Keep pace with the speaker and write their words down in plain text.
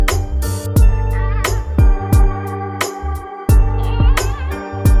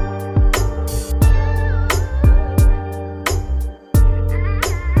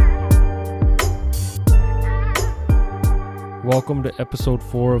welcome to episode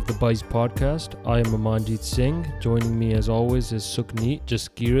 4 of the Bice podcast. I am Amanjit Singh. Joining me as always is Sukhneet,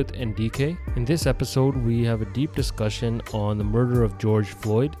 Jaskirat and DK. In this episode, we have a deep discussion on the murder of George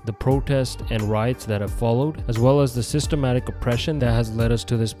Floyd, the protests and riots that have followed, as well as the systematic oppression that has led us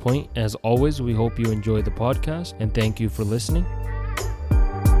to this point. As always, we hope you enjoy the podcast and thank you for listening.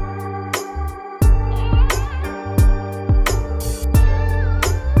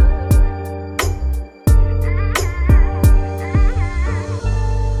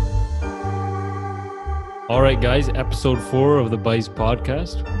 All right, guys, episode 4 of the Bice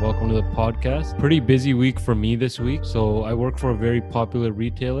podcast. Welcome to the podcast. Pretty busy week for me this week. So I work for a very popular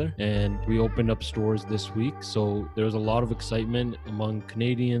retailer and we opened up stores this week. So there's a lot of excitement among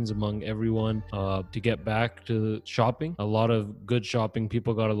Canadians, among everyone to get back to shopping. A lot of good shopping.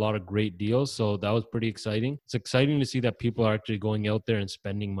 People got a lot of great deals. So that was pretty exciting. It's exciting to see that people are actually going out there and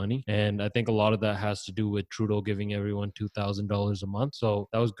spending money. And I think a lot of that has to do with Trudeau giving everyone $2,000 a month. So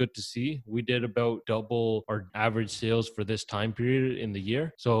that was good to see. We did about double our average sales for this time period in the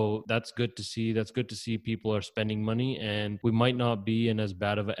year. So that's good to see. That's good to see people are spending money and we might not be in as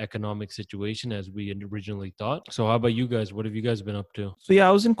bad of an economic situation as we originally thought. So how about you guys? What have you guys been up to? So yeah,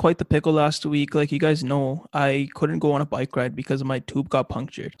 I was in quite the pickle last week. Like you guys know, I couldn't go on a bike ride because my tube got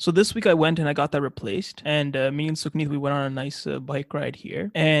punctured. So this week I went and I got that replaced. And me and Sukhneet, we went on a nice bike ride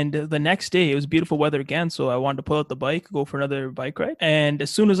here. And the next day, it was beautiful weather again. So I wanted to pull out the bike, go for another bike ride. And as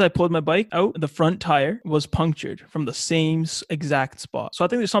soon as I pulled my bike out, the front tire was punctured from the same exact spot. So I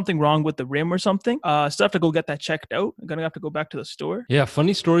think there's something wrong with the rim or something. Still have to go get that checked out. I'm gonna have to go back to the store. Yeah,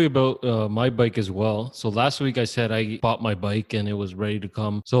 funny story about my bike as well. So last week I said I bought my bike and it was ready to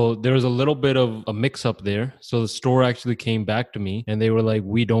come. So there was a little bit of a mix up there. So the store actually came back to me and they were like,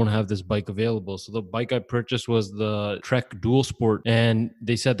 we don't have this bike available. So the bike I purchased was the Trek Dual Sport and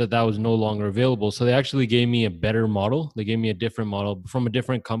they said that that was no longer available. So they actually gave me a better model. They gave me a different model from a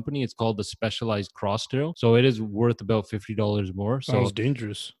different company. It's called the Specialized Cross Trail. So it is worth about $50 more. Sounds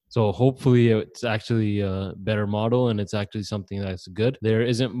dangerous. So hopefully it's actually a better model and it's actually something that's good. There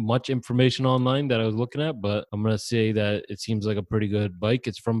isn't much information online that I was looking at, but I'm going to say that it seems like a pretty good bike.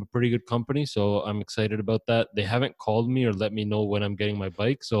 It's from a pretty good company, so I'm excited about that. They haven't called me or let me know when I'm getting my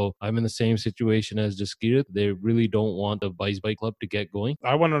bike, so I'm in the same situation as Jaskirat. They really don't want the Bice Bike Club to get going.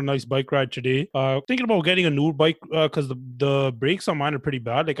 I went on a nice bike ride today. Thinking about getting a new bike because the brakes on mine are pretty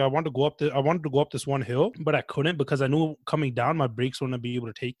bad. Like I wanted to go up this one hill, but I couldn't because I knew coming down my brakes wouldn't be able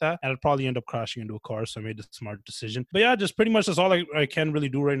to take that and I'd probably end up crashing into a car, so I made the smart decision. But yeah, just pretty much that's all I can really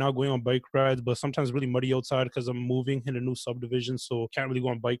do right now, going on bike rides. But sometimes it's really muddy outside because I'm moving in a new subdivision, so can't really go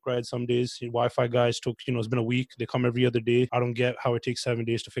on bike rides some days. Wi-Fi guys took, it's been a week, they come every other day. I don't get how it takes 7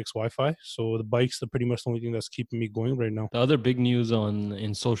 days to fix Wi-Fi, so the bike's pretty much the only thing that's keeping me going right now. The other big news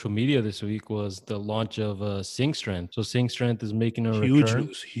in social media this week was the launch of Sing Strength. So Sing Strength is making a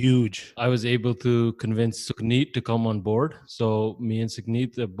return. Huge. I was able to convince Sukhneet to come on board. So me and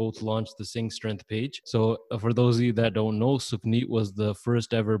Sukhneet have both launched the Sing Strength page. So for those of you that don't know, Sukhneet was the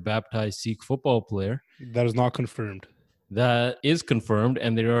first ever baptized Sikh football player. That is not confirmed. That is confirmed,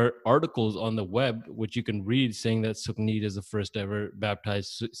 and there are articles on the web which you can read saying that Sukhneet is the first ever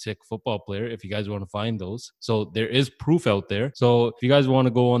baptized Sikh football player, if you guys want to find those. So there is proof out there. So if you guys want to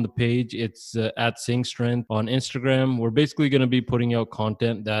go on the page, it's at Sing Strength on Instagram. We're basically going to be putting out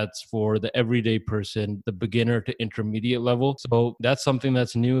content that's for the everyday person, the beginner to intermediate level. So that's something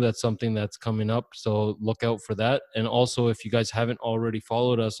that's new. That's something that's coming up. So look out for that. And also, if you guys haven't already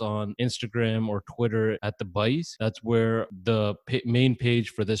followed us on Instagram or Twitter at The Bice, that's where the main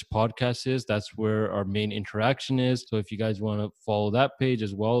page for this podcast is. That's where our main interaction is. So if you guys want to follow that page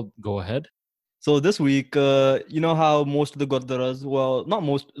as well, go ahead. So this week, you know how most of the gurdwaras, well, not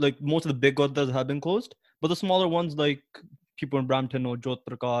most, like most of the big gurdwaras have been closed, but the smaller ones like people in Brampton or Jot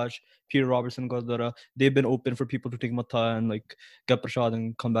Prakash, Peter Robertson Gurdwara, they've been open for people to take matha and like get prasad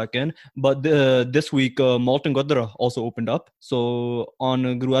and come back in. But this week, Malton Gurdwara also opened up. So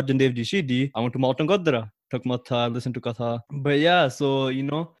on Guru Arjan Dev Ji Shahidi, I went to Malton Gurdwara, took matha, listened to katha. But yeah, so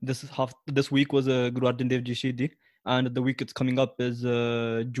this week was Guru Arjan Dev Ji Shahidi, and the week it's coming up is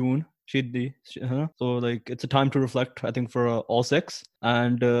June. Shahidi. So like it's a time to reflect, I think, for all Sikhs.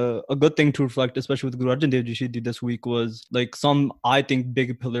 And a good thing to reflect, especially with Guru Arjan Dev Ji Shahidi this week, was like some, I think,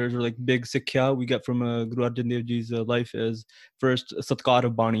 big pillars or like big sikhya we get from Guru Arjan Dev Ji's life is first Satkar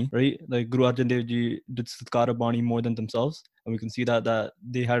of Bani, right? Like Guru Arjan Dev Ji did Satkar of Bani more than themselves. And we can see that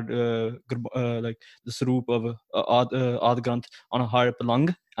they had like the Saroop of Ad Granth on a higher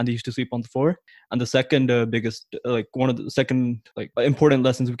palang, and they used to sleep on the floor. And the second biggest, like one of the second like important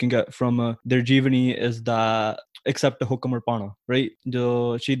lessons we can get from their Jeevani is that accept the hukam or pana, right?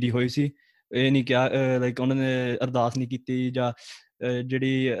 Jo Shahidi hoyi si, ਇਹ ਨਹੀਂ ਕਿਹਾ like ਉਹਨਾਂ ਨੇ ਅਰਦਾਸ ਨਹੀਂ ਕੀਤੀ ਜਾਂ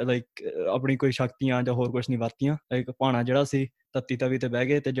ਜਿਹੜੀ ਲਾਈਕ ਆਪਣੀ ਕੋਈ ਸ਼ਕਤੀਆਂ ਜਾਂ ਹੋਰ ਕੁਝ ਨਹੀਂ ਵਰਤੀਆਂ ਲਾਈਕ ਭਾਣਾ ਜਿਹੜਾ ਸੀ ਤੱਤੀ ਤਵੀ ਤੇ ਬਹਿ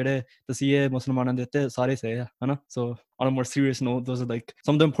ਗਏ ਤੇ ਜਿਹੜੇ ਤਸੀਹੇ ਮੁਸਲਮਾਨਾਂ ਦੇ ਉੱਤੇ ਸਾਰੇ ਸਹੇ ਆ ਹਨਾ so on a more serious note those are like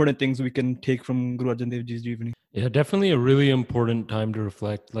some of the important things we can take from Guru Arjan Dev Ji's jeevani. Yeah, definitely a really important time to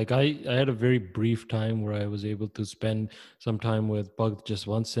reflect. Like I had a very brief time where I was able to spend some time with Bhakt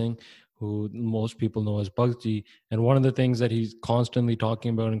Jaswant Singh, who most people know as Bhakti. And one of the things that he's constantly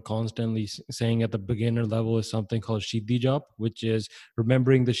talking about and constantly saying at the beginner level is something called Siddhi Jap, which is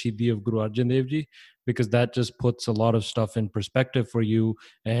remembering the Siddhi of Guru Arjan Dev Ji, because that just puts a lot of stuff in perspective for you.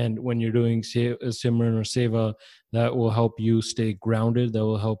 And when you're doing Simran or Seva, that will help you stay grounded. That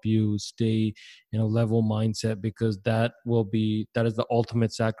will help you stay in a level mindset, because that is the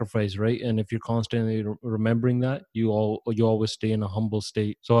ultimate sacrifice, right? And if you're constantly remembering that, you always stay in a humble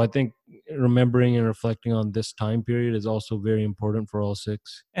state. So I think remembering and reflecting on this time period is also very important for all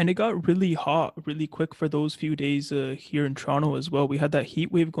Sikhs. And it got really hot really quick for those few days here in Toronto as well. We had that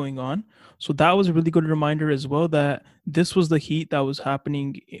heat wave going on. So that was a really good reminder as well that this was the heat that was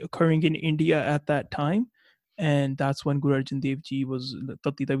occurring in India at that time. And that's when Guru Arjan Dev Ji was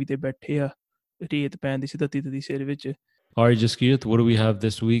Tati Tavi te baithe a rੇਤ ਪੈਂਦੀ ਸੀ ਤਤੀ ਤਤੀ ਸਿਰ ਵਿੱਚ. All right, Jaskirat, what do we have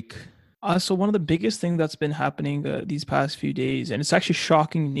this week? So one of the biggest things that's been happening these past few days, and it's actually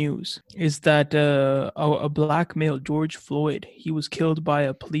shocking news, is that a black male, George Floyd, he was killed by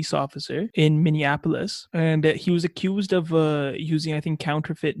a police officer in Minneapolis, and he was accused of using, I think,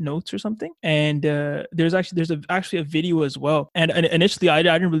 counterfeit notes or something. And there's actually a video as well. And initially, I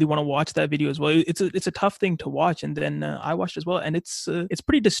didn't really want to watch that video as well. It's a tough thing to watch, and then I watched as well, and it's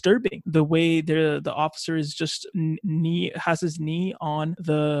pretty disturbing the way the officer is just has his knee on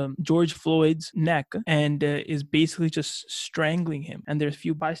the George Floyd's neck and is basically just strangling him, and there's a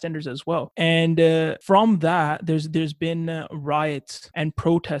few bystanders as well. And from that, there's been riots and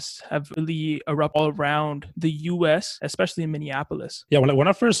protests have really erupted all around the US, especially in Minneapolis. Yeah, when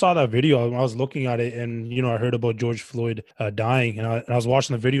I first saw that video, I was looking at it, and I heard about George Floyd dying, and I was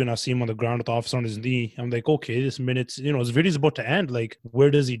watching the video, and I see him on the ground with the officer on his knee. I'm like, okay, this minute's this video's about to end. Like,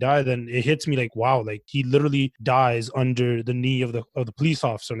 where does he die? Then it hits me like, wow, like he literally dies under the knee of the police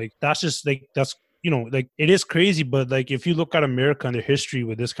officer. Like, that's like it is crazy, but like if you look at America and their history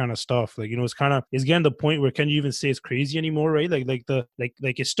with this kind of stuff, like it's getting to the point where can you even say it's crazy anymore, right? Like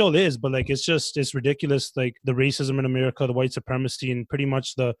it still is, but like it's ridiculous, like the racism in America, the white supremacy, and pretty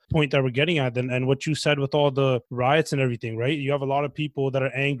much the point that we're getting at, and what you said with all the riots and everything, right? You have a lot of people that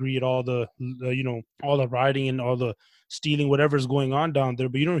are angry at all the all the rioting and all the stealing, whatever is going on down there,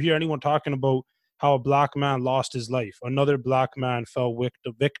 but you don't hear anyone talking about how a black man lost his life. Another black man fell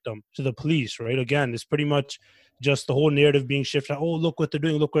victim to the police, right? Again, it's pretty much just the whole narrative being shifted. Oh, look what they're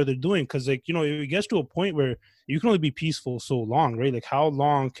doing. Look what they're doing. Because, like, it gets to a point where you can only be peaceful so long, right? Like, how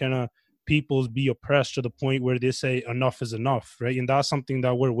long can a peoples be oppressed to the point where they say enough is enough, right? And that's something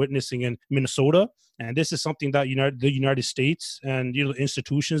that we're witnessing in Minnesota. And this is something that the United States and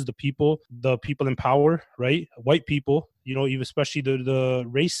institutions, the people in power, right? White people, even especially the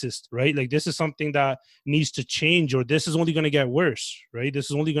racist, right? Like, this is something that needs to change, or this is only going to get worse, right?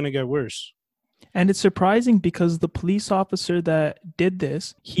 This is only going to get worse. And it's surprising because the police officer that did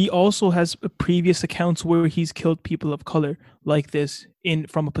this, he also has previous accounts where he's killed people of color like this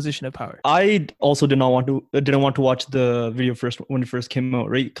from a position of power. I also didn't want to watch the video first when it first came out,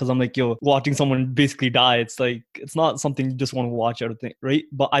 right? Because I'm like, watching someone basically die, it's like, it's not something you just want to watch out of thing, right?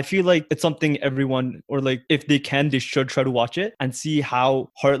 But I feel like it's something everyone, or like if they can, they should try to watch it and see how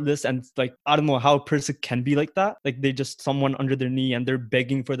heartless and like, I don't know how a person can be like that. Like, they just someone under their knee and they're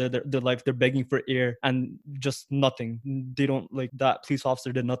begging for their life, they're begging for air and just nothing. They don't, like, that police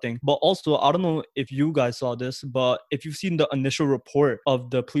officer did nothing. But also, I don't know if you guys saw this, but if you've seen the initial report of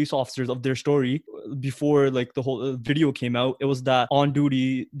the police officers of their story before like the whole video came out, it was that on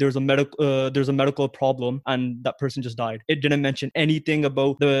duty there's a medical problem and that person just died. It didn't mention anything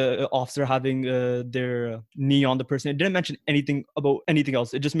about the officer having their knee on the person. It didn't mention anything about anything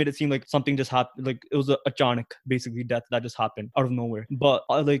else. It just made it seem like something just happened, like it was a achanic basically death that just happened out of nowhere. But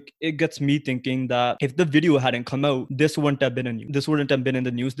like, it gets me thinking that if the video hadn't come out, this wouldn't have been in news. This wouldn't have been in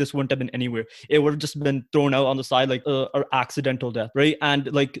the news. This wouldn't have been anywhere. It would have just been thrown out on the side like an accidental death, right?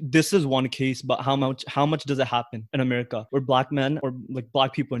 And like, this is one case, but how much does it happen in America where black men or like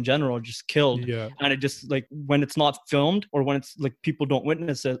black people in general are just killed? Yeah. And it just, like, when it's not filmed or when it's like people don't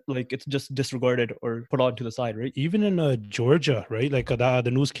witness it, like it's just disregarded or put on to the side, right? Even in Georgia, right? Like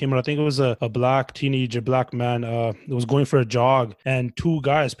the news came out, I think it was a black man was going for a jog, and two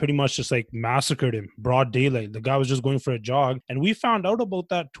guys pretty much just like massacred him broad daylight. The guy was just going for a jog, and we found out about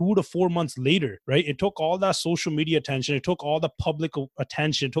that 2 to 4 months later, right? It took all that social media attention, it took all the public public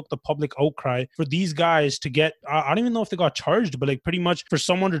attention, took the public outcry for these guys to get, I don't even know if they got charged, but like pretty much for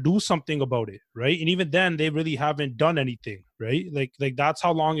someone to do something about it, right? And even then they really haven't done anything, right? Like that's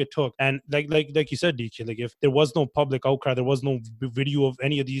how long it took. And like you said, DK, like if there was no public outcry, there was no video of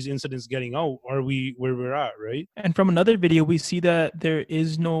any of these incidents getting out, are we where we're at, right? And from another video, we see that there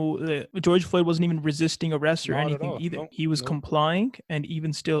is no George Floyd wasn't even resisting arrest or Not at anything all. either. No, He was no. complying, and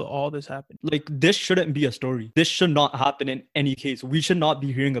even still, all this happened. Like, this shouldn't be a story. This should not happen in any case. We should not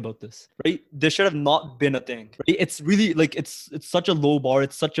be hearing about this, right? This should have not been a thing, right? It's really like it's such a low bar.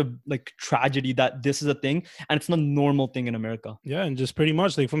 It's such a like tragedy that this is a thing, and it's not a normal thing in America. Yeah, and just pretty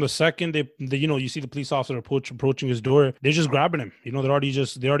much like from the second they you know, you see the police officer approaching his door, they're just grabbing him. You know, they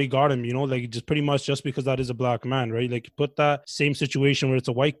already got him. You know, like just pretty much just because that is a black man, right? Like put that same situation where it's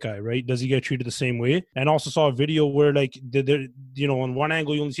a white guy, right? Does he get treated the same way? And also saw a video where like there, you know, on one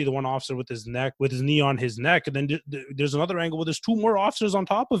angle you only see the one officer with his knee on his neck, and then there's another angle where there's two more officers on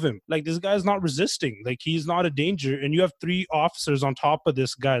top of him. Like this guy's not resisting. Like he's not a danger, and you have three officers on top of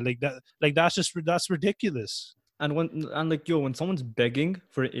this guy. Like that. Like that's ridiculous. And when someone's begging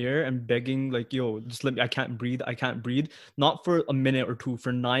for air and begging like, yo, just let me, I can't breathe, not for a minute or two,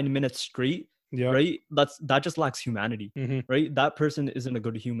 for 9 minutes straight, Yeah. right? That just lacks humanity, Mhm. right? That person isn't a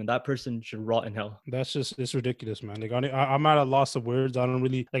good human. That person should rot in hell. It's ridiculous, man. Like I'm at a loss of words. I don't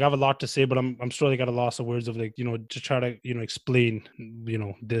really like. I have a lot to say, but I'm sure like at a loss of words of like, you know, to try to, you know, explain, you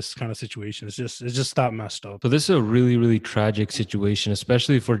know, this kind of situation. It's just that messed up. So this is a really, really tragic situation,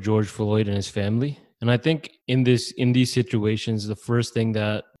 especially for George Floyd and his family. And I think in these situations, the first thing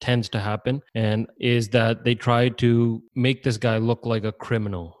that tends to happen and is that they try to make this guy look like a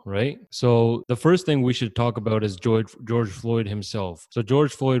criminal, right? So the first thing we should talk about is George Floyd himself. So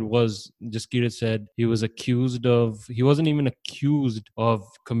George Floyd was, just Kira said, he wasn't even accused of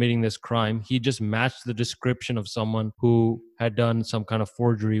committing this crime. He just matched the description of someone who had done some kind of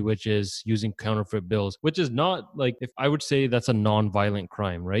forgery, which is using counterfeit bills, which is not like, if I would say that's a non-violent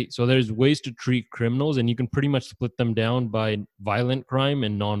crime, right? So there's ways to treat criminals, and you can pretty much split them down by violent crime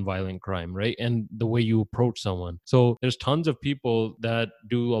and non-violent crime, right? And the way you approach someone. So there's tons of people that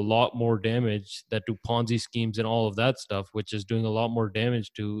do a lot more damage, that do Ponzi schemes and all of that stuff, which is doing a lot more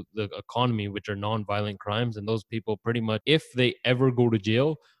damage to the economy, which are non-violent crimes. And those people pretty much, if they ever go to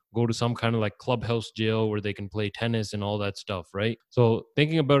jail, go to some kind of like clubhouse jail where they can play tennis and all that stuff, right? So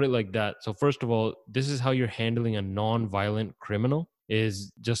thinking about it like that. So first of all, this is how you're handling a non-violent criminal,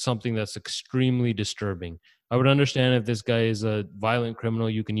 is just something that's extremely disturbing. I would understand if this guy is a violent criminal,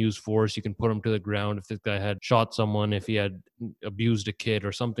 you can use force, you can put him to the ground. If this guy had shot someone, if he had abused a kid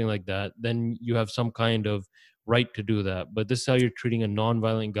or something like that, then you have some kind of right to do that. But this is how you're treating a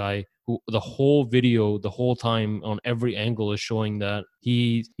non-violent guy who the whole video, the whole time on every angle is showing that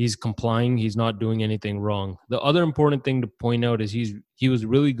he's complying, he's not doing anything wrong. The other important thing to point out is he was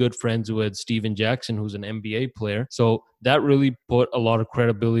really good friends with Steven Jackson, who's an NBA player. So that really put a lot of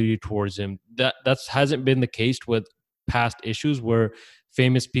credibility towards him. That hasn't been the case with past issues where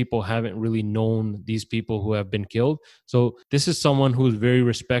famous people haven't really known these people who have been killed. So this is someone who's very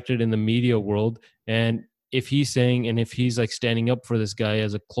respected in the media world. And if he's saying, and if he's like standing up for this guy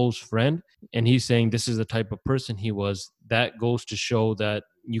as a close friend, and he's saying this is the type of person he was, that goes to show that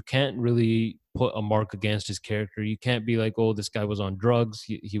you can't really put a mark against his character. You can't be like, oh, this guy was on drugs,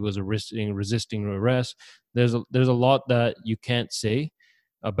 he was resisting arrest. There's a lot that you can't say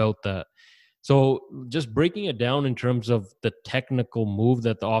about that. So just breaking it down in terms of the technical move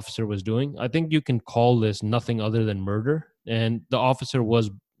that the officer was doing, I think you can call this nothing other than murder. And the officer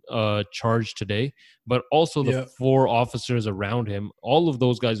was charged today, but also the four officers around him, all of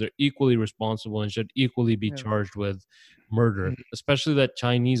those guys are equally responsible and should equally be charged with murder, especially that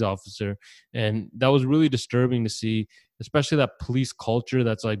Chinese officer. And that was really disturbing to see, especially that police culture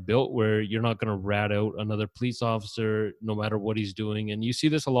that's like built where you're not going to rat out another police officer no matter what he's doing. And you see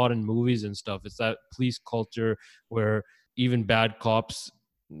this a lot in movies and stuff. It's that police culture where even bad cops,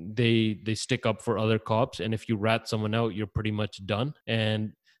 they stick up for other cops, and if you rat someone out, you're pretty much done.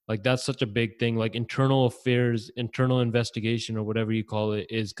 And like that's such a big thing. Like internal affairs, internal investigation, or whatever you call it,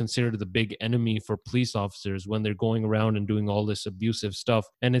 is considered the big enemy for police officers when they're going around and doing all this abusive stuff.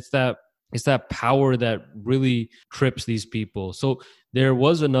 And it's that power that really trips these people. So there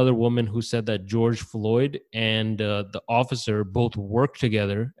was another woman who said that George Floyd and the officer both worked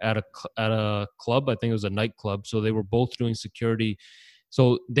together at a club. I think it was a nightclub. So they were both doing security.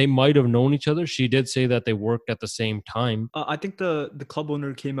 So they might have known each other. She did say that they worked at the same time. I think the club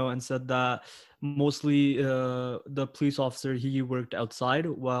owner came out and said that mostly the police officer, he worked outside,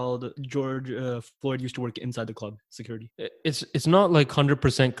 while George Floyd used to work inside the club security. It's not like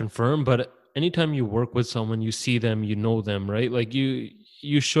 100% confirmed, but anytime you work with someone, you see them, you know them, right? Like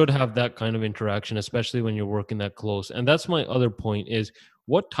you should have that kind of interaction, especially when you're working that close. And that's my other point is,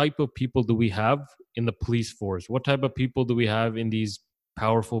 what type of people do we have in the police force? What type of people do we have in these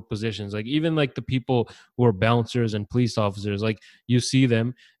powerful positions? Like even like the people who are bouncers and police officers, like you see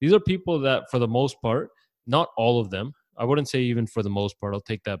them, these are people that for the most part, not all of them, I wouldn't say even for the most part, I'll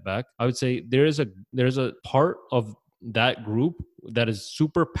take that back. I would say there's a part of that group that is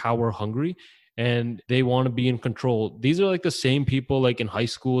super power hungry and they want to be in control. These are like the same people like in high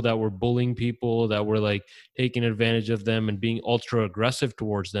school that were bullying people, that were like taking advantage of them and being ultra aggressive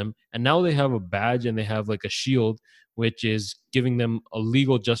towards them. And now they have a badge and they have like a shield, which is giving them a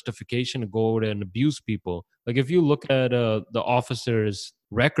legal justification to go out and abuse people. Like if you look at the officer's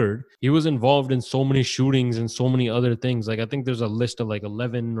record, he was involved in so many shootings and so many other things. Like I think there's a list of like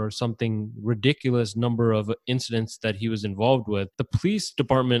 11 or something ridiculous number of incidents that he was involved with. The police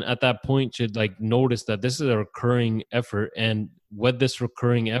department at that point should like notice that this is a recurring effort, and with this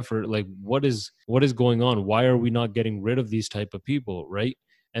recurring effort, like what is going on? Why are we not getting rid of these type of people, right?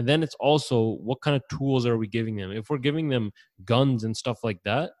 And then it's also, what kind of tools are we giving them? If we're giving them guns and stuff like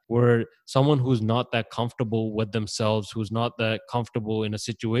that, where someone who's not that comfortable with themselves, who's not that comfortable in a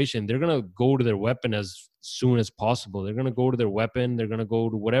situation, they're going to go to their weapon as soon as possible. They're going to go to their weapon. They're going to go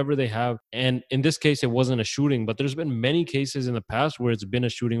to whatever they have. And in this case, it wasn't a shooting, but there's been many cases in the past where it's been a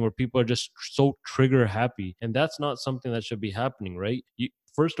shooting where people are just so trigger happy. And that's not something that should be happening, right?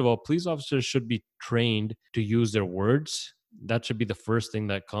 First of all, police officers should be trained to use their words. That should be the first thing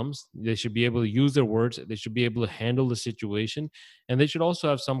that comes. They should be able to use their words. They should be able to handle the situation. And they should also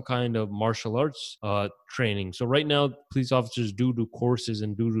have some kind of martial arts training. So right now, police officers do courses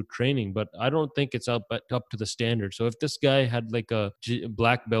and do training, but I don't think it's up to the standard. So if this guy had like a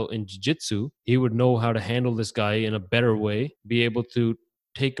black belt in jiu-jitsu, he would know how to handle this guy in a better way, be able to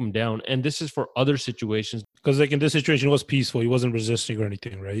take him down. And this is for other situations. Because like in this situation, it was peaceful. He wasn't resisting or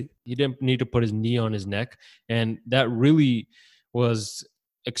anything, right? He didn't need to put his knee on his neck. And that really was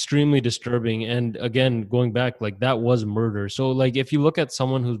extremely disturbing. And again, going back, like that was murder. So like if you look at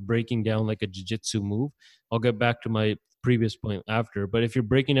someone who's breaking down like a jiu-jitsu move, I'll get back to my previous point after, but if you're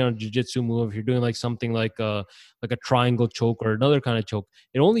breaking down a jiu-jitsu move, if you're doing like something like a triangle choke or another kind of choke,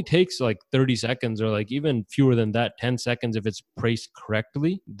 it only takes like 30 seconds or like even fewer than that, 10 seconds if it's placed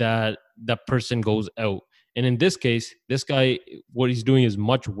correctly, that person goes out. And in this case, this guy, what he's doing is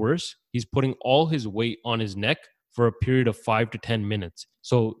much worse. He's putting all his weight on his neck for a period of 5 to 10 minutes.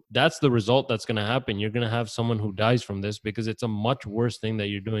 So that's the result that's going to happen. You're going to have someone who dies from this because it's a much worse thing that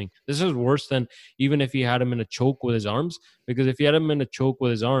you're doing. This is worse than even if he had him in a choke with his arms, because if he had him in a choke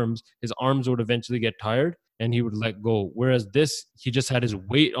with his arms would eventually get tired and he would let go. Whereas this, he just had his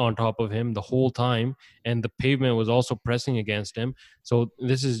weight on top of him the whole time and the pavement was also pressing against him. So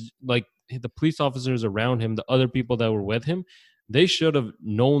this is like, the police officers around him, the other people that were with him, they should have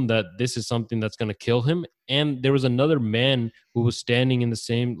known that this is something that's going to kill him. And there was another man who was standing in the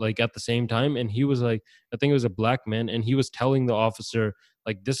same, like at the same time. And he was like, I think it was a black man. And he was telling the officer,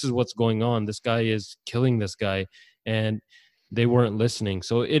 like, this is what's going on. This guy is killing this guy. And they weren't listening.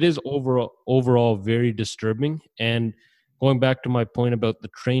 So it is overall very disturbing. And going back to my point about the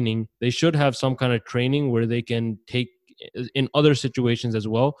training, they should have some kind of training where they can take in other situations as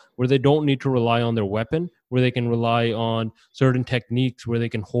well, where they don't need to rely on their weapon, where they can rely on certain techniques, where they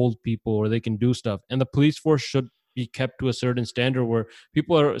can hold people or they can do stuff. And the police force should be kept to a certain standard where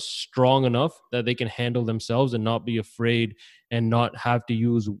people are strong enough that they can handle themselves and not be afraid and not have to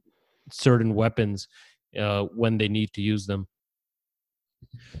use certain weapons when they need to use them.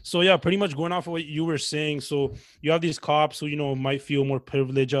 So yeah, pretty much going off of what you were saying. So you have these cops who, might feel more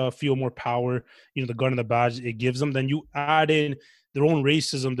privilege, feel more power, the gun and the badge it gives them. Then you add in their own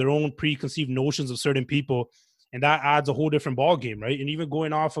racism, their own preconceived notions of certain people, and that adds a whole different ball game, right? And even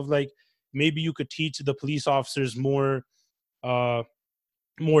going off of like, maybe you could teach the police officers more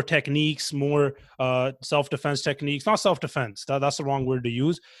techniques, more self-defense techniques, not self-defense, that's the wrong word to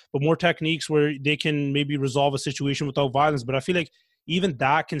use, but more techniques where they can maybe resolve a situation without violence. But I feel like even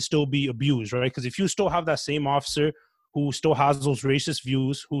that can still be abused, right? Because if you still have that same officer who still has those racist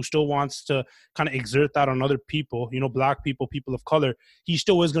views, who still wants to kind of exert that on other people, black people, people of color, he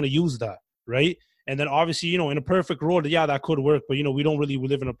still is going to use that, right? And then obviously, in a perfect world, yeah, that could work. But, we don't really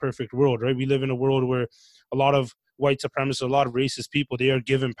live in a perfect world, right? We live in a world where a lot of white supremacists, a lot of racist people, they are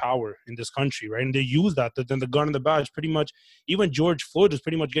given power in this country, right? And they use that. Then the gun and the badge, pretty much, even George Floyd was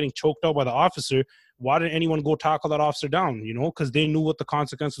pretty much getting choked out by the officer. Why didn't anyone go tackle that officer down, because they knew what the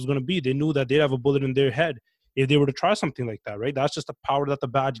consequence was going to be. They knew that they'd have a bullet in their head if they were to try something like that, right? That's just the power that the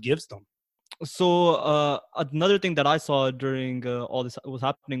badge gives them. So another thing that I saw during all this was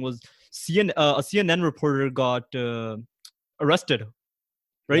happening was a CNN reporter got arrested,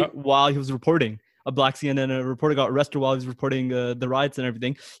 right, Yep. while he was reporting. A black CNN reporter got arrested while he was reporting the riots and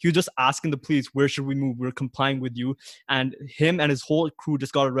everything. He was just asking the police, "Where should we move? We're complying with you." And him and his whole crew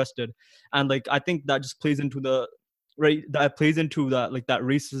just got arrested. And like I think that just plays into the right. That plays into that like that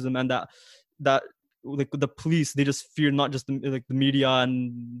racism and that like the police, they just fear not just the media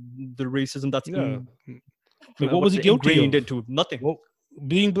and the racism that's Yeah. Like, what was he what's guilty ingrained of? into nothing. Well,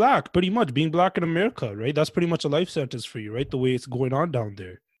 being black, pretty much. Being black in America, right? That's pretty much a life sentence for you, right? The way it's going on down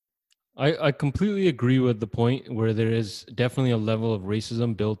there. I completely agree with the point where there is definitely a level of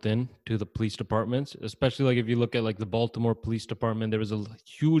racism built in to the police departments, especially like if you look at like the Baltimore Police Department, there was a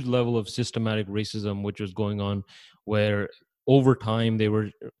huge level of systematic racism which was going on where over time they were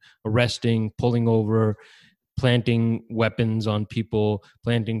arresting, pulling over, planting weapons on people,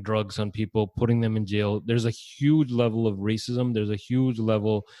 planting drugs on people, putting them in jail. There's a huge level of racism. There's a huge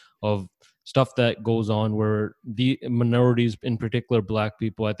level of stuff that goes on where the minorities, in particular black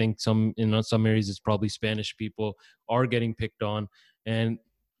people, I think some in some areas it's probably Spanish people, are getting picked on and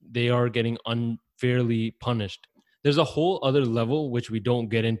they are getting unfairly punished. There's a whole other level which we don't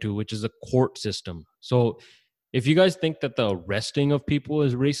get into, which is a court system. So if you guys think that the arresting of people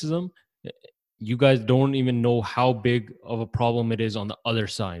is racism, you guys don't even know how big of a problem it is on the other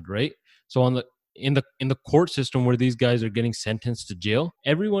side, right? So on the in the court system where these guys are getting sentenced to jail,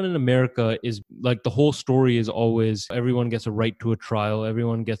 everyone in America is like, the whole story is always everyone gets a right to a trial,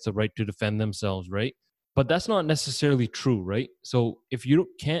 everyone gets a right to defend themselves, right? But that's not necessarily true, right? So if you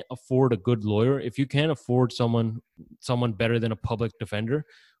can't afford a good lawyer, if you can't afford someone better than a public defender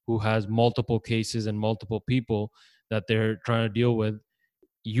who has multiple cases and multiple people that they're trying to deal with,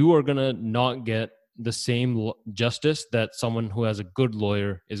 you are going to not get the same justice that someone who has a good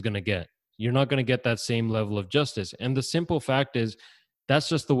lawyer is going to get. You're not going to get that same level of justice. And the simple fact is, that's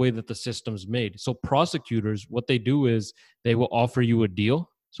just the way that the system's made. So prosecutors, what they do is they will offer you a deal.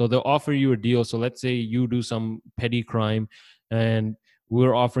 So they'll offer you a deal. So let's say you do some petty crime and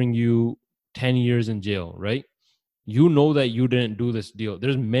we're offering you 10 years in jail, right? You know that you didn't do this deal.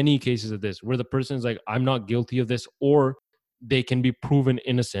 There's many cases of this where the person's like, I'm not guilty of this, or they can be proven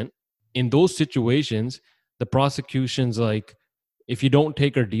innocent. In those situations, the prosecution's like, if you don't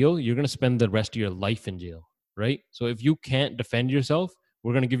take our deal, you're going to spend the rest of your life in jail, right? So if you can't defend yourself,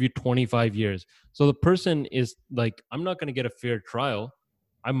 we're going to give you 25 years. So the person is like, I'm not going to get a fair trial.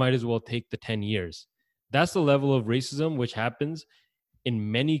 I might as well take the 10 years. That's the level of racism which happens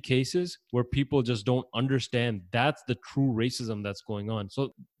in many cases where people just don't understand that's the true racism that's going on.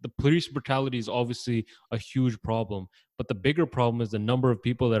 So the police brutality is obviously a huge problem, but the bigger problem is the number of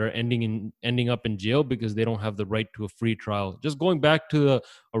people that are ending up in jail because they don't have the right to a free trial. Just going back to the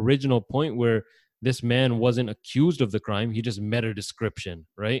original point where this man wasn't accused of the crime, he just met a description,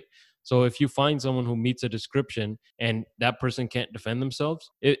 right? So if you find someone who meets a description and that person can't defend themselves,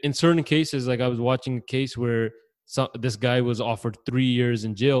 in certain cases, like I was watching a case where this guy was offered 3 years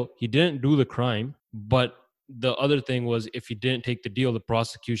in jail. He didn't do the crime, but the other thing was, if he didn't take the deal, the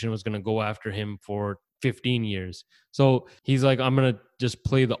prosecution was going to go after him for 15 years. So he's like, I'm going to just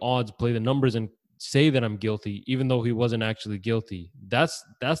play the odds, play the numbers, and say that I'm guilty, even though he wasn't actually guilty. That's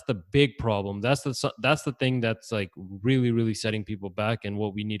the big problem. That's the thing that's like really, really setting people back, and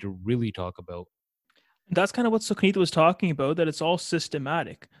what we need to really talk about. That's kind of what Sukhnita was talking about, that it's all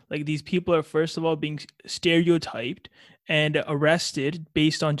systematic. Like, these people are, first of all, being stereotyped and arrested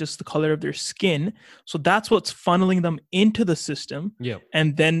based on just the color of their skin. So that's what's funneling them into the system. Yeah.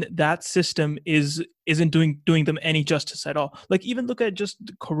 And then that system isn't doing them any justice at all. Like, even look at just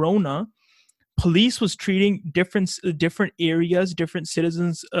Corona. Police was treating different areas, different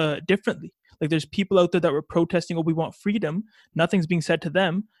citizens differently. Like, there's people out there that were protesting, oh, we want freedom. Nothing's being said to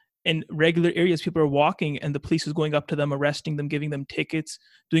them. In regular areas, people are walking and the police is going up to them, arresting them, giving them tickets,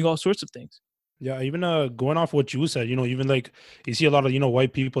 doing all sorts of things. Yeah, even going off what you said, even like you see a lot of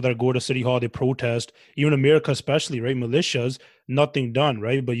white people that go to city hall, they protest. Even America, especially, right? Militias, nothing done,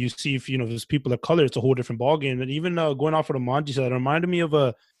 right? But you see, if there's people of color, it's a whole different ballgame. And even going off what Amanji said, it reminded me of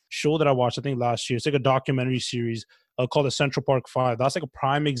a show that I watched, I think last year. It's like a documentary series called the Central Park Five. That's like a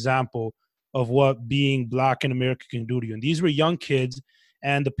prime example of what being black in America can do to you. And these were young kids.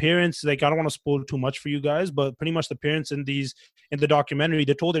 And the parents, like, I don't want to spoil too much for you guys, but pretty much the parents in the documentary,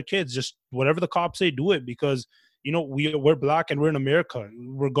 they told their kids, just whatever the cops say, do it, because we're black and we're in America.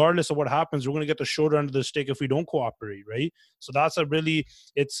 Regardless of what happens, we're going to get the short end of the stick if we don't cooperate, right? So that's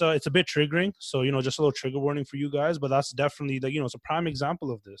it's a bit triggering. So just a little trigger warning for you guys, but that's definitely it's a prime example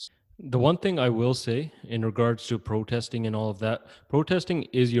of this. The one thing I will say in regards to protesting and all of that, protesting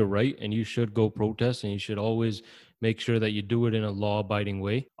is your right, and you should go protest, and you should always make sure that you do it in a law-abiding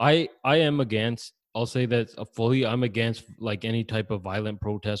way. I am against, I'll say that fully, I'm against like any type of violent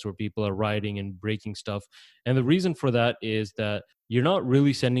protest where people are rioting and breaking stuff. And the reason for that is that you're not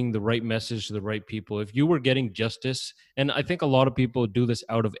really sending the right message to the right people. If you were getting justice, and I think a lot of people do this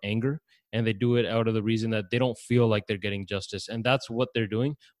out of anger, and they do it out of the reason that they don't feel like they're getting justice, and that's what they're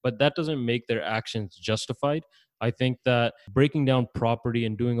doing, but that doesn't make their actions justified. I think that breaking down property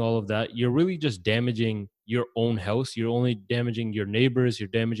and doing all of that, you're really just damaging your own house. You're only damaging your neighbors, you're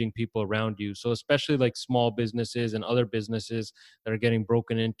damaging people around you. So, especially like small businesses and other businesses that are getting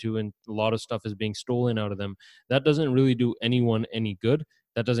broken into and a lot of stuff is being stolen out of them, that doesn't really do anyone any good.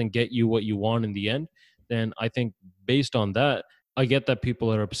 That doesn't get you what you want in the end. Then I think based on that, I get that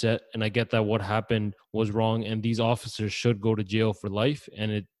people are upset and I get that what happened was wrong and these officers should go to jail for life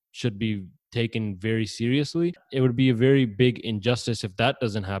and it should be taken very seriously. It would be a very big injustice if that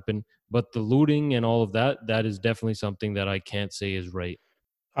doesn't happen. But the looting and all of that, that is definitely something that I can't say is right.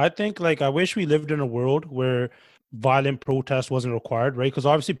 I think like I wish we lived in a world where violent protest wasn't required, right? Because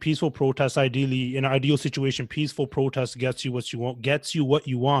obviously peaceful protest, ideally in an ideal situation, peaceful protest gets you what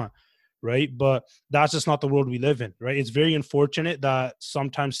you want, right? But that's just not the world we live in, right? It's very unfortunate that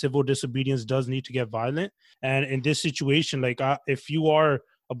sometimes civil disobedience does need to get violent. And in this situation, like if you are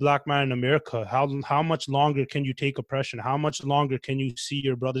a black man in America, how much longer can you take oppression? How much longer can you see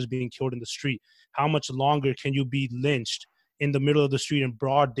your brothers being killed in the street? How much longer can you be lynched in the middle of the street in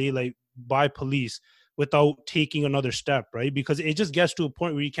broad daylight by police without taking another step, right? Because it just gets to a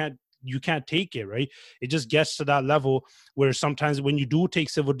point where you can't take it, right? It just gets to that level where sometimes when you do take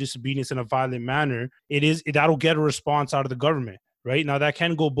civil disobedience in a violent manner, that'll get a response out of the government, right? Now that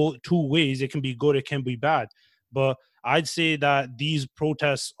can go both two ways. It can be good, it can be bad. But I'd say that these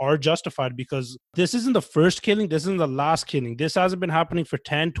protests are justified because this isn't the first killing. This isn't the last killing. This hasn't been happening for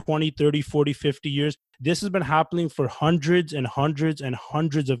 10, 20, 30, 40, 50 years. This has been happening for hundreds and hundreds and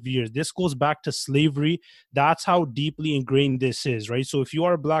hundreds of years. This goes back to slavery. That's how deeply ingrained this is, right? So if you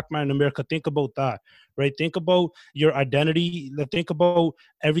are a black man in America, think about that, right? Think about your identity. Think about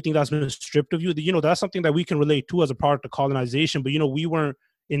everything that's been stripped of you. That's something that we can relate to as a product of colonization. But, we weren't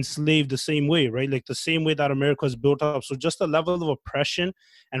enslaved the same way, right? Like the same way that America is built up. So just the level of oppression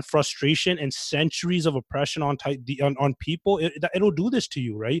and frustration and centuries of oppression on people, it'll do this to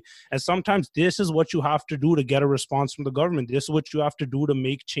you, right? And sometimes this is what you have to do to get a response from the government. This is what you have to do to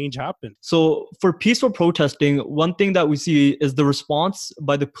make change happen. So for peaceful protesting, one thing that we see is the response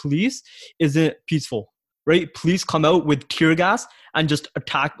by the police isn't peaceful, right? Police come out with tear gas and just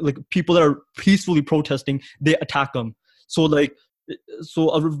attack like people that are peacefully protesting. They attack them. So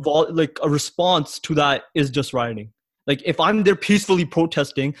a response to that is just rioting. Like if I'm there peacefully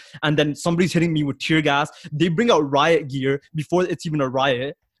protesting and then somebody's hitting me with tear gas, they bring out riot gear before it's even a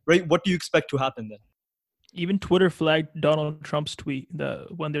riot, right? What do you expect to happen then? Even Twitter flagged Donald Trump's tweet that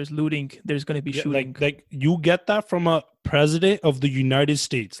when there's looting, there's going to be shooting. Like you get that from a president of the United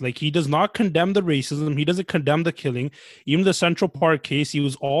States. Like he does not condemn the racism. He doesn't condemn the killing. Even the Central Park case, he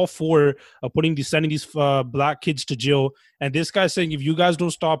was all for sending these black kids to jail. And this guy's saying, if you guys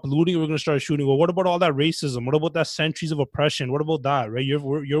don't stop looting, we're going to start shooting. Well, what about all that racism? What about that centuries of oppression? What about that, right?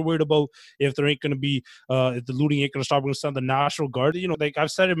 You're worried about if there ain't going to be, if the looting ain't going to stop, we're going to send the National Guard. Like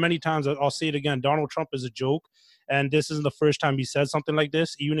I've said it many times, I'll say it again. Donald Trump is a joke. And this isn't the first time he said something like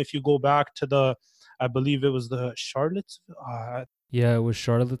this. Even if you go back to I believe it was the Charlottesville. Yeah, it was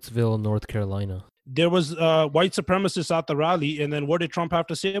Charlottesville, North Carolina. There was white supremacists at the rally, and then what did Trump have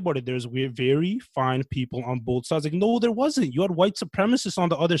to say about it? There's very fine people on both sides. Like, no, there wasn't. You had white supremacists on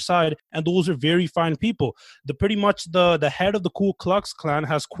the other side, and those are very fine people. Pretty much the head of the Ku Klux Klan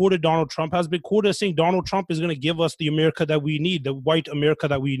has quoted Donald Trump, has been quoted as saying Donald Trump is going to give us the America that we need, the white America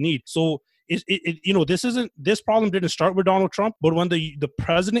that we need. So this problem didn't start with Donald Trump, but when the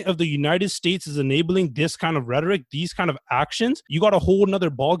president of the United States is enabling this kind of rhetoric, these kind of actions, you got a whole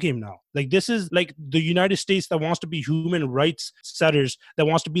nother ballgame now. Like this is like the United States that wants to be human rights setters, that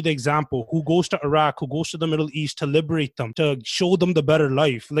wants to be the example, who goes to Iraq, who goes to the Middle East to liberate them, to show them the better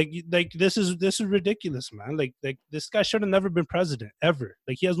life. Like this is ridiculous, man. Like this guy should have never been president ever.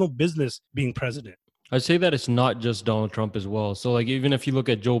 Like he has no business being president. I'd say that it's not just Donald Trump as well. So, like, even if you look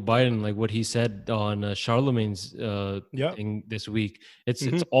at Joe Biden, like what he said on Charlemagne's thing this week, it's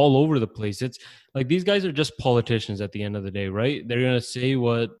all over the place. It's like these guys are just politicians at the end of the day, right? They're going to say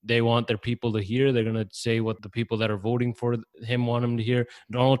what they want their people to hear. They're going to say what the people that are voting for him want him to hear.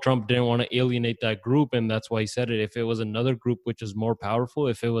 Donald Trump didn't want to alienate that group, and that's why he said it. If it was another group which is more powerful,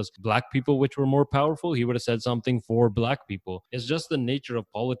 if it was black people which were more powerful, he would have said something for black people. It's just the nature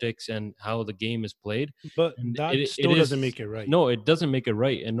of politics and how the game is played. But that still doesn't make it right. No, it doesn't make it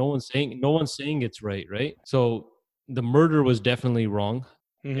right, and no one's saying it's right. So the murder was definitely wrong.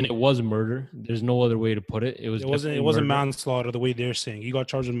 And Mhm. it was murder. There's no other way to put it. It was It wasn't. definitely It wasn't murder. manslaughter the way they're saying. He got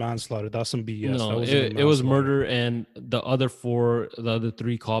charged with manslaughter. That's some BS. No, That wasn't no it was manslaughter. murder, and the other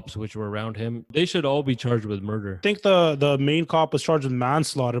three cops which were around him, they should all be charged with murder. I think the main cop was charged with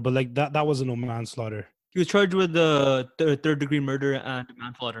manslaughter, but like that wasn't no manslaughter. He was charged with third degree murder and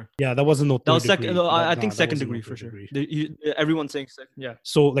manslaughter. Yeah, that wasn't no That third was second. degree. No, I think That second wasn't no degree for third sure. degree. Everyone's saying second. Yeah.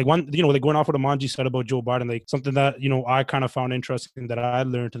 So like like going off what Amanji said about Joe Biden, like something that I kind of found interesting that I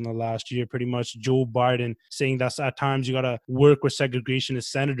learned in the last year, pretty much Joe Biden saying that at times you gotta work with segregationist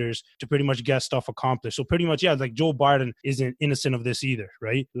senators to pretty much get stuff accomplished. So pretty much, yeah, like Joe Biden isn't innocent of this either,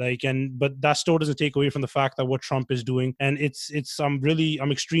 right? Like, but that still doesn't take away from the fact that what Trump is doing, and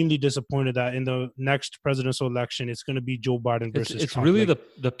I'm extremely disappointed that in the next presidential election it's going to be Joe Biden versus It's Trump. really Like,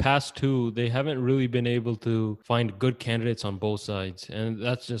 the past two, they haven't really been able to find good candidates on both sides, and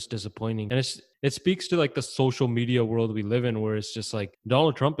that's just disappointing. And it speaks to like the social media world we live in, where it's just like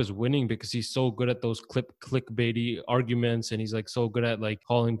Donald Trump is winning because he's so good at those clickbaity arguments, and he's like so good at like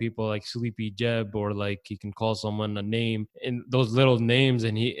calling people like Sleepy Jeb, or like he can call someone a name and those little names,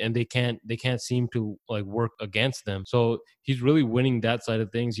 and they can't seem to like work against them. So he's really winning that side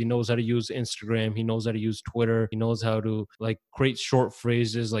of things. He knows how to use Instagram, he knows how to use Twitter, he knows how to like create short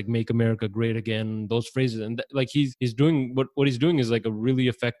phrases like "Make America Great Again," those phrases, and like he's doing what he's doing is like a really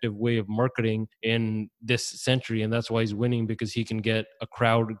effective way of marketing in this century, and that's why he's winning, because he can get a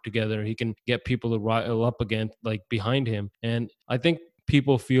crowd together, he can get people to rile up again like behind him. And I think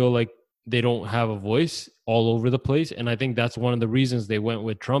people feel like they don't have a voice all over the place, and I think that's one of the reasons they went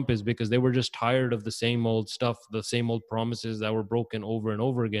with Trump, is because they were just tired of the same old stuff, the same old promises that were broken over and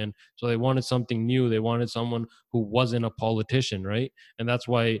over again. So they wanted something new, they wanted someone who wasn't a politician, right? And that's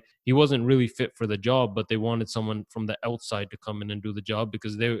why he wasn't really fit for the job, but they wanted someone from the outside to come in and do the job,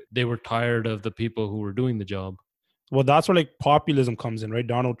 because they were tired of the people who were doing the job. well, that's where like populism comes in, right?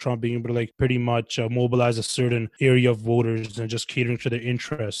 Donald Trump being able to like pretty much mobilize a certain area of voters and just catering to their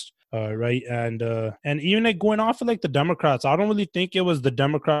interests. Right. And even like going off of like the Democrats, I don't really think it was the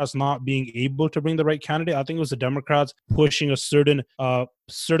Democrats not being able to bring the right candidate. I think it was the Democrats pushing a certain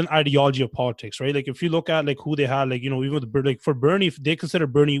ideology of politics, right? Like if you look at like who they had, like, even with like for Bernie, if they consider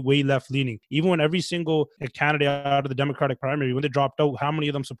Bernie way left leaning, even when every single like, candidate out of the Democratic primary, when they dropped out, how many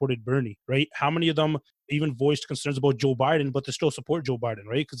of them supported Bernie, right? How many of them even voiced concerns about Joe Biden, but they still support Joe Biden,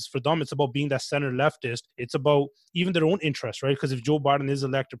 right? Because for them, it's about being that center leftist. It's about even their own interests, right? Because if Joe Biden is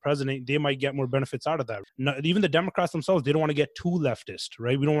elected president, they might get more benefits out of that. Even the Democrats themselves, they don't want to get too leftist,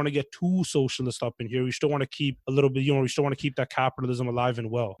 right? We don't want to get too socialist up in here. We still want to keep a little bit, we still want to keep that capitalism alive and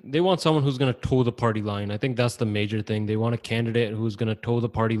well. They want someone who's going to toe the party line. I think that's the major thing. They want a candidate who's going to toe the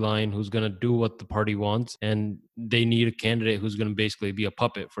party line, who's going to do what the party wants, and they need a candidate who's going to basically be a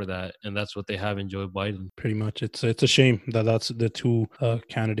puppet for that, and that's what they have in Joe Biden. Pretty much, it's a shame that that's the two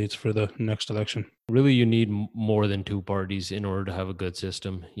candidates for the next election. Really, you need more than two parties in order to have a good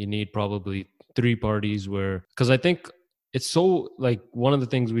system. You need probably three parties, because I think it's so like one of the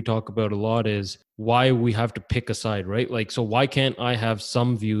things we talk about a lot is why we have to pick a side, right? Like, so why can't I have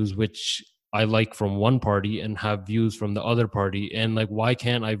some views which I like from one party and have views from the other party? And like, why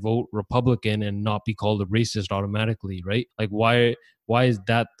can't I vote Republican and not be called a racist automatically, right? Like, why is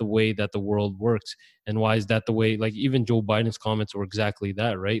that the way that the world works? And why is that the way, like even Joe Biden's comments were exactly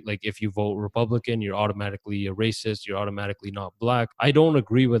that, right? Like if you vote Republican, you're automatically a racist, you're automatically not black. I don't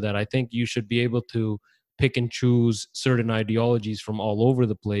agree with that. I think you should be able to pick and choose certain ideologies from all over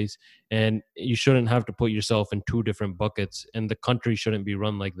the place, and you shouldn't have to put yourself in two different buckets, and the country shouldn't be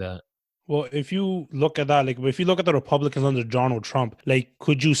run like that. Well, if you look at that, like if you look at the Republicans under Donald Trump, like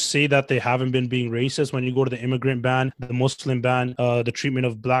could you say that they haven't been being racist when you go to the immigrant ban, the Muslim ban, the treatment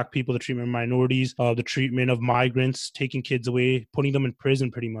of black people, the treatment of minorities, the treatment of migrants, taking kids away, putting them in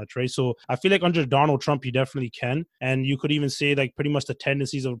prison pretty much, right? So I feel like under Donald Trump, you definitely can. And you could even say like pretty much the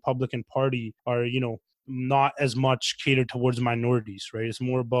tendencies of the Republican Party are, not as much catered towards minorities, right? It's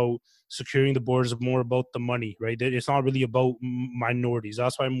more about securing the borders, more about the money, right? It's not really about minorities.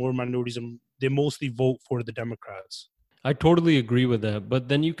 That's why more minorities, they mostly vote for the Democrats. I totally agree with that. But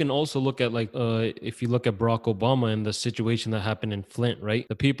then you can also look at like, if you look at Barack Obama and the situation that happened in Flint, right?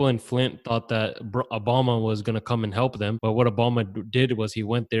 The people in Flint thought that Obama was going to come and help them. But what Obama did was he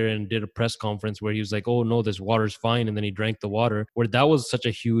went there and did a press conference where he was like, oh no, this water's fine. And then he drank the water, where that was such a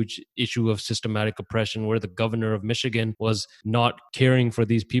huge issue of systematic oppression, where the governor of Michigan was not caring for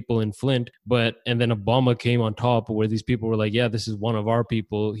these people in Flint. And then Obama came on top, where these people were like, yeah, this is one of our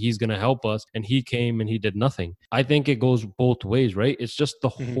people. He's going to help us. And he came and he did nothing. I think it goes goes both ways, right? It's just the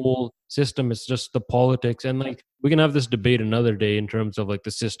whole system. It's just the politics. And like, we can have this debate another day in terms of like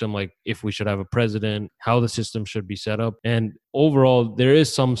the system, like if we should have a president, how the system should be set up. And overall, there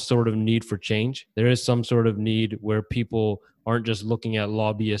is some sort of need for change. There is some sort of need where people aren't just looking at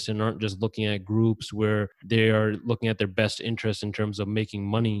lobbyists and aren't just looking at groups where they are looking at their best interests in terms of making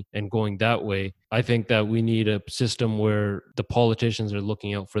money and going that way. I think that we need a system where the politicians are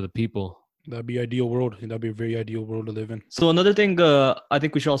looking out for the people. That'd be ideal world. That'd be a very ideal world to live in. So another thing I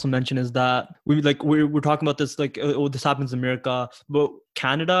think we should also mention is that we're talking about this like this happens in America, but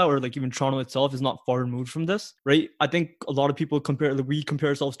Canada or like even Toronto itself is not far removed from this, right? I think a lot of people we compare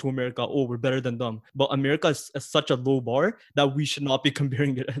ourselves to America. Oh, we're better than them, but America is such a low bar that we should not be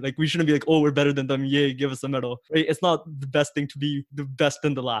comparing it. Like we shouldn't be like, oh, we're better than them. Yay, give us a medal. Right? It's not the best thing to be the best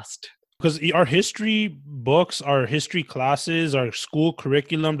and the last. Because our history books, our history classes, our school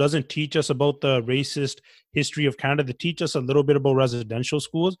curriculum doesn't teach us about the racist history of Canada. They teach us a little bit about residential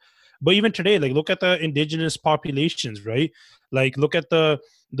schools. But even today, like look at the indigenous populations, right? Like look at the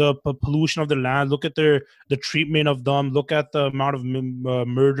pollution of the land. Look at the treatment of them. Look at the amount of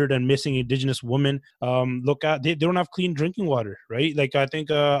murdered and missing indigenous women. Look at they don't have clean drinking water, right? Like I think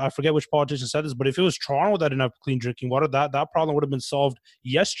I forget which politician said this, but if it was Toronto that didn't have clean drinking water, that problem would have been solved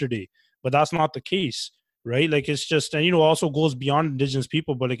yesterday. But that's not the case, right? Like it's just, and also goes beyond indigenous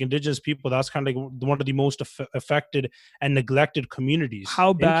people, but like indigenous people, that's kind of like one of the most affected and neglected communities.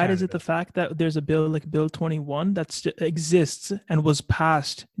 How bad is it the fact that there's a bill like Bill 21 that exists and was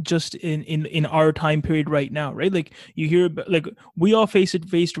passed just in our time period right now, right? Like you hear like we all faced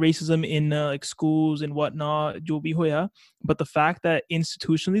racism in like schools and whatnot, jo bhi hoya. But the fact that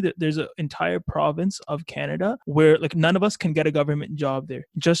institutionally there's an entire province of Canada where like none of us can get a government job there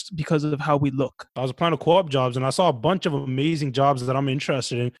just because of how we look. I was applying to co-op jobs and I saw a bunch of amazing jobs that I'm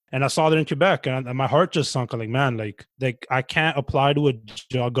interested in, and I saw that in Quebec, and my heart just sunk. I'm like, man, like I can't apply to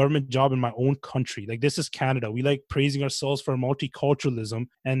a government job in my own country. Like this is Canada. We like praising ourselves for multiculturalism,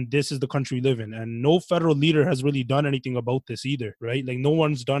 and this is the country we live in. And no federal leader has really done anything about this either, right? Like no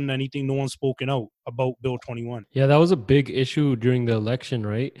one's done anything. No one's spoken out about Bill 21. Yeah, that was a big issue during the election,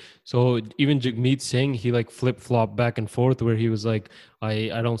 right? So even Jagmeet Singh, he like flip-flopped back and forth where he was like,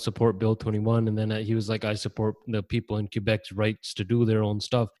 I don't support Bill 21. And then he was like, I support the people in Quebec's rights to do their own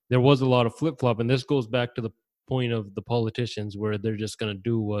stuff. There was a lot of flip-flop. And this goes back to the point of the politicians where they're just going to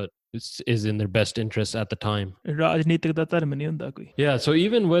do what is in their best interest at the time. Yeah, so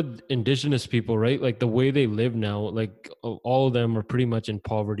even with indigenous people, right? Like the way they live now, like all of them are pretty much in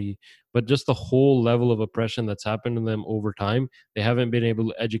poverty, but just the whole level of oppression that's happened to them over time, they haven't been able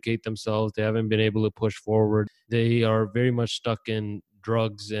to educate themselves. They haven't been able to push forward. They are very much stuck in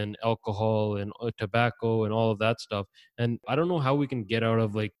drugs and alcohol and tobacco and all of that stuff. And I don't know how we can get out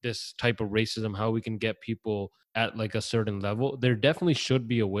of like this type of racism, how we can get people at like a certain level. There definitely should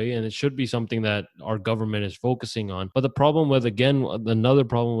be a way, and it should be something that our government is focusing on. But the problem with, again, another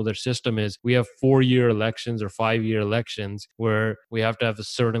problem with our system is we have 4-year elections or 5-year elections where we have to have a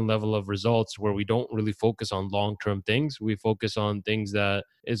certain level of results where we don't really focus on long-term things. We focus on things that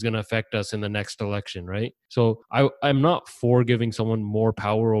is going to affect us in the next election, right? So I'm not for giving someone more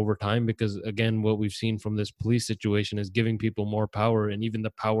power over time, because again, what we've seen from this police situation is giving people more power, and even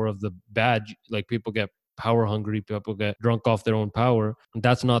the power of the badge, like people get power hungry, people get drunk off their own power.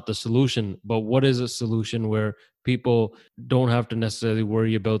 That's not the solution. But what is a solution where people don't have to necessarily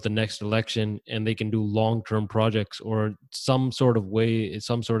worry about the next election and they can do long-term projects, or some sort of way,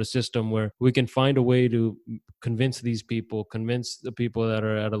 some sort of system where we can find a way to convince the people that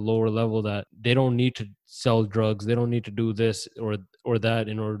are at a lower level that they don't need to sell drugs, they don't need to do this or that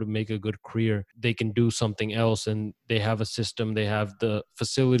in order to make a good career. They can do something else, and they have a system, they have the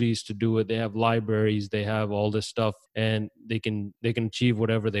facilities to do it, they have libraries, they have all this stuff, and they can achieve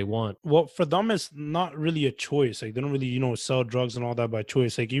whatever they want. Well, for them, it's not really a choice. Like they don't really, sell drugs and all that by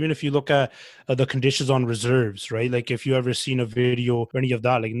choice. Like even if you look at the conditions on reserves, right? Like if you ever seen a video or any of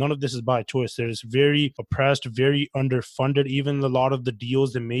that, like none of this is by choice. They're just very oppressed, very underfunded. Even a lot of the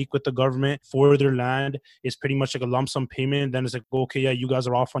deals they make with the government for their land is pretty much like a lump sum payment. Then it's like, okay, yeah, you guys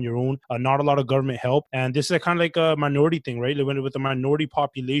are off on your own. Not a lot of government help. And this is kind of like a minority thing, right? Like with the minority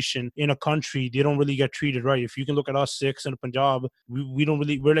population in a country, they don't really get treated right. If you can look at us six in Punjab, we don't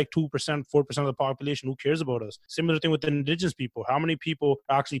really, we're like 2%, 4% of the population. Who cares about us? Similar thing with the indigenous people. How many people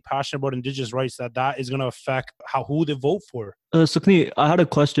are actually passionate about indigenous rights that is going to affect who they vote for? Sukni, I had a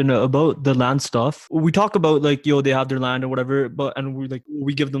question about the land stuff. We talk about like, they have their land or whatever, but and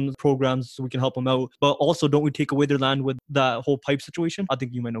we give them programs so we can help them out. But also, don't we take away their land with that whole pipe situation? I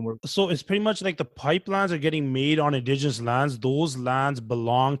think you might know more. So it's pretty much like the pipelines are getting made on indigenous lands. Those lands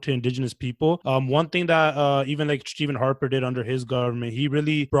belong to indigenous people. One thing that even like Stephen Harper did under his government, he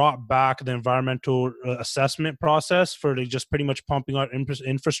really brought back the environmental assessment process for like just pretty much pumping out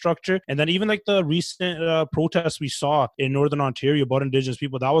infrastructure. And then even like the recent protests we saw in Northern Ontario about indigenous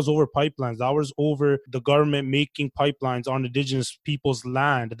people, that was over pipelines. That was over the government making pipelines on indigenous people's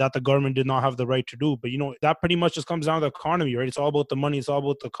land that the government did not have the right to do. But that pretty much just comes down to the economy, right? It's all about the money. It's all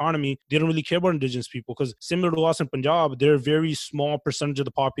about the economy. They don't really care about indigenous people because similar to us in Punjab, they're a very small percentage of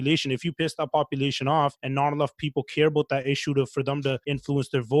the population. If you piss that population off and not enough people care about that issue for them to influence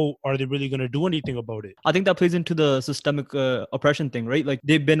their vote, are they really going to do anything about it? I think that plays into the systemic oppression thing, right? Like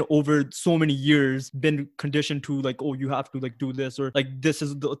they've been over so many years, been conditioned to like, oh, you have to like do this, or like this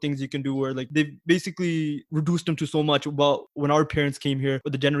is the things you can do, or like they've basically reduced them to so much. Well, when our parents came here,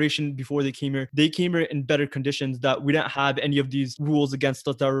 or the generation before they came here in better conditions that we didn't have any of these rules against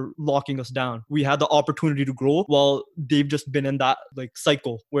us that are locking us down. We had the opportunity to grow while they've just been in that like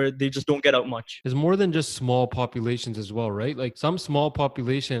cycle where they just don't get out much. There's more than just small populations as well, right? Like some small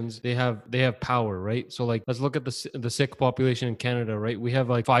populations, they have power, right? So like let's look at the Sikh population in Canada, right? We have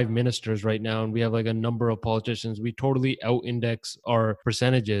like 5 ministers right now, and we have like a number of politicians. We totally out-index our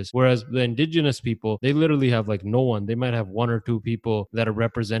percentages. Whereas the indigenous people, they literally have like no one. They might have 1 or 2 people that are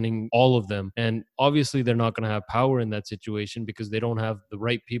representing all of them, and obviously they're not going to have power in that situation because they don't have the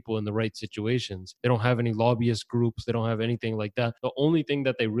right people in the right situations. They don't have any lobbyist groups. They don't have anything like that. The only thing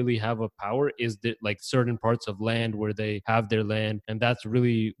that they really have of power is that like certain parts of land where they have their land, and that's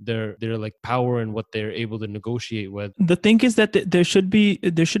really their like power and what they're able to negotiate with. The thing is that there should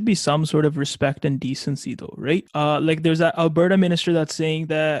be some sort of respect and decency though, right? Like there's that Alberta minister that's saying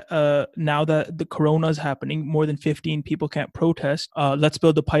that now that the corona is happening, more than 15 people can't protest. Let's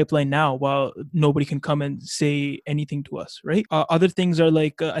build the pipeline now while nobody can come and say anything to us, right? Other things are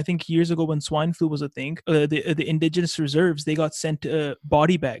like I think years ago when swine flu was a thing, the indigenous reserves, they got sent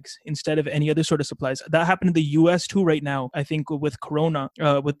body bags instead of any other sort of supplies. That happened in the US too right now, I think, with corona,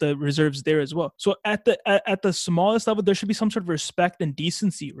 with the reserves there as well. So at the smallest level, there should be some sort of respect and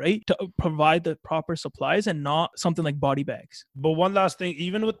decency, right, to provide the proper supplies and not something like body bags. But one last thing,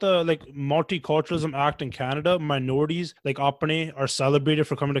 even with the like Multiculturalism Act in Canada, minorities like Apne are celebrated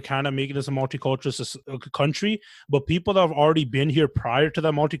for coming to Canada, making this a multicultural country. But people that have already been here prior to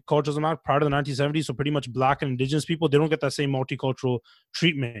that Multiculturalism Act, prior to the 1970s, so pretty much Black and Indigenous people, they don't get that same multicultural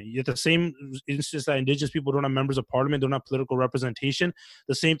treatment. Yet the same instance that Indigenous people don't have members of parliament, don't have political representation.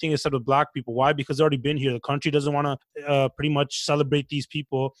 The same thing is said with Black people. Why? Because they've already been here. The country doesn't want to pretty much celebrate these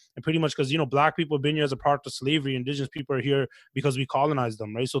people, and pretty much because Black people have been here as a part of slavery. Indigenous people are here because we colonized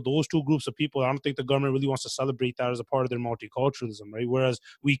them, right? So those two groups of people, I don't think the government really wants to celebrate that as a part of their multiculturalism, right? Whereas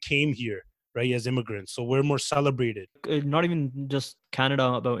we came here, right, as immigrants, so we're more celebrated. Not even just Canada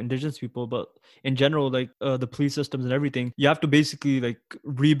about indigenous people, but in general, like the police systems and everything, you have to basically like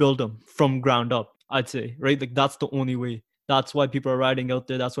rebuild them from ground up, I'd say, right? Like that's the only way. That's why people are riding out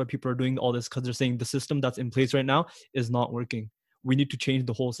there. That's why people are doing all this, because they're saying the system that's in place right now is not working. We need to change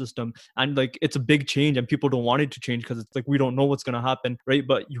the whole system. And like it's a big change and people don't want it to change because it's like we don't know what's going to happen, right?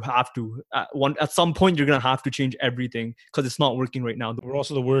 But you have to at some point you're going to have to change everything because it's not working right now. We're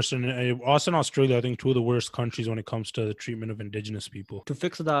also the worst in Australia, I think, 2 of the worst countries when it comes to the treatment of indigenous people. To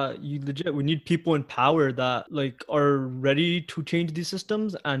fix that, we need people in power that like are ready to change these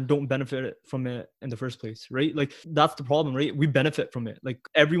systems and don't benefit from it in the first place, right? Like that's the problem, right? We benefit from it. Like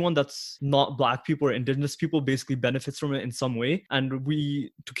everyone that's not Black people or indigenous people basically benefits from it in some way. And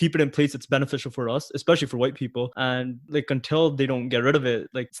to keep it in place, it's beneficial for us, especially for white people. And like until they don't get rid of it,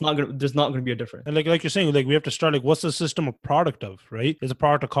 like there's not gonna be a difference. And like you're saying, like we have to start like what's the system a product of, right? It's a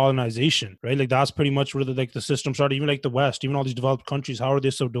product of colonization, right? Like that's pretty much where the system started. Even like the West, even all these developed countries, how are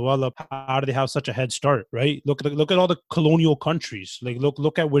they so developed? How do they have such a head start, right? Look at all the colonial countries. Like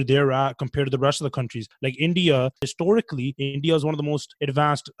look at where they're at compared to the rest of the countries. Like India, historically, India is one of the most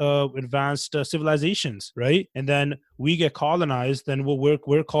advanced civilizations, right? And then we get colonized, then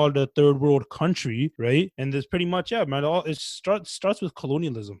we're called a third world country, right? And there's pretty much, yeah, man, it starts with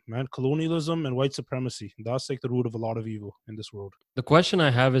colonialism, man. Colonialism and white supremacy. That's like the root of a lot of evil in this world. The question I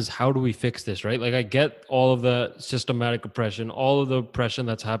have is, how do we fix this, right? Like I get all of the systematic oppression, all of the oppression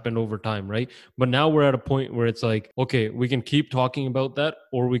that's happened over time, right? But now we're at a point where it's like, okay, we can keep talking about that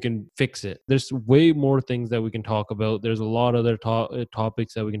or we can fix it. There's way more things that we can talk about. There's a lot of other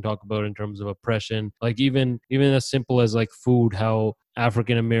topics that we can talk about in terms of oppression, like even as simple as like food, how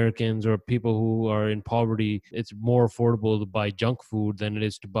African Americans or people who are in poverty, it's more affordable to buy junk food than it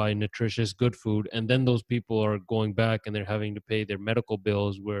is to buy nutritious good food. And then those people are going back and they're having to pay their medical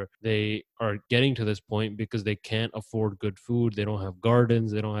bills, where they are getting to this point because they can't afford good food. They don't have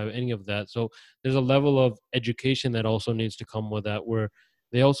gardens, they don't have any of that. So there's a level of education that also needs to come with that, where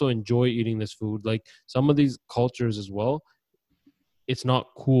they also enjoy eating this food. Like some of these cultures as well, it's not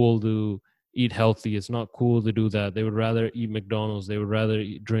cool to eat healthy. It's not cool to do that. They would rather eat McDonald's. They would rather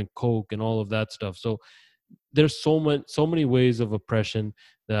drink Coke and all of that stuff. So there's so many ways of oppression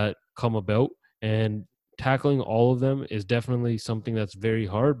that come about, and tackling all of them is definitely something that's very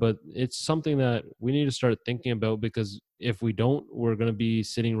hard, but it's something that we need to start thinking about, because if we don't, we're going to be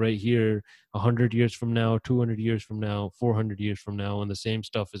sitting right here 100 years from now, 200 years from now, 400 years from now, and the same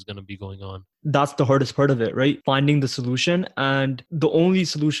stuff is going to be going on. That's the hardest part of it, right? Finding the solution. And the only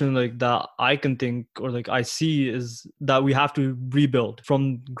solution like that I can think, or like I see, is that we have to rebuild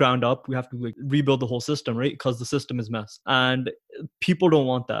from ground up. We have to like rebuild the whole system, right? Because the system is mess. And people don't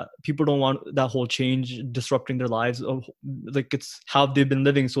want that. People don't want that whole change disrupting their lives. Like it's how they've been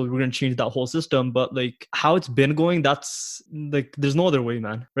living, so we're gonna change that whole system. But like how it's been going, that's like there's no other way,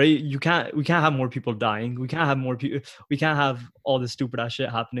 man. Right? We can't have more people dying. We can't have more people. We can't have all this stupid ass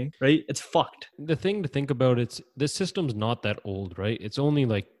shit happening. Right? It's fucked. The thing to think about, it's this system's not that old, right? It's only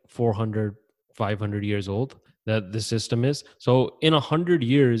like 400, 500 years old that the system is. So in 100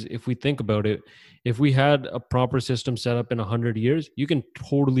 years, if we think about it, if we had a proper system set up in 100 years, you can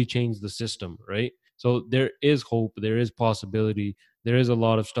totally change the system, right? So there is hope, there is possibility, there is a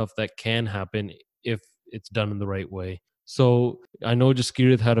lot of stuff that can happen if it's done in the right way. So I know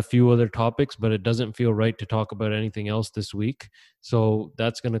Jaskirith had a few other topics, but it doesn't feel right to talk about anything else this week. So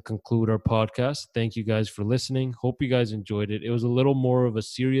that's going to conclude our podcast. Thank you guys for listening. Hope you guys enjoyed it. It was a little more of a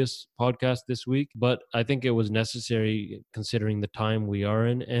serious podcast this week, but I think it was necessary considering the time we are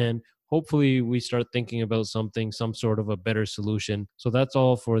in. And hopefully we start thinking about something, some sort of a better solution. So that's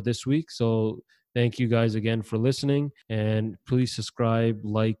all for this week. So thank you guys again for listening, and please subscribe,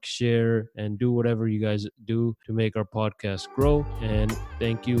 like, share, and do whatever you guys do to make our podcast grow. And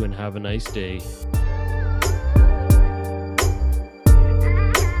thank you and have a nice day.